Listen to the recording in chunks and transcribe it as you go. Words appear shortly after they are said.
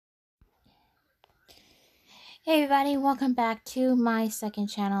Hey everybody, welcome back to my second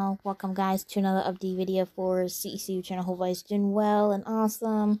channel. Welcome guys to another update video for CECU channel. Hope you guys doing well and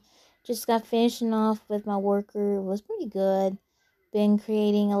awesome. Just got finishing off with my worker. It was pretty good. Been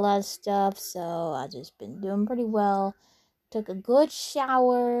creating a lot of stuff, so I just been doing pretty well. Took a good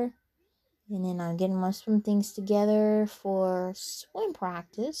shower, and then I'm getting my swim things together for swim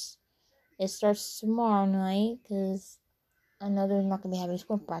practice. It starts tomorrow night because I know they're not going to be having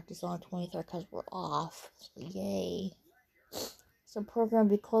swim practice on the 23rd because we're off. So yay. So program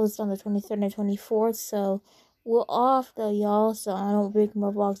will be closed on the 23rd and 24th. So we're off though, y'all. So I don't make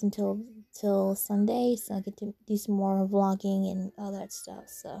more vlogs until Sunday. So I get to do some more vlogging and all that stuff.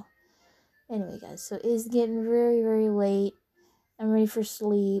 So anyway, guys. So it's getting very, very late. I'm ready for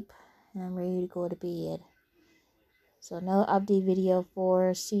sleep. And I'm ready to go to bed. So another update video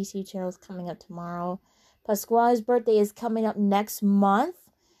for CC channel is coming up tomorrow. Pasquale's birthday is coming up next month.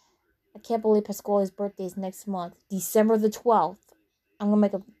 I can't believe Pasquale's birthday is next month, December the 12th. I'm going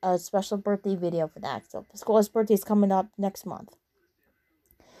to make a special birthday video for that. So Pasquale's birthday is coming up next month.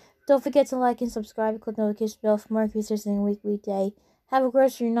 Don't forget to like and subscribe. Click the notification bell for more videos in weekday. Have a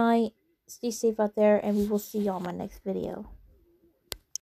great night. Stay safe out there, and we will see y'all in my next video.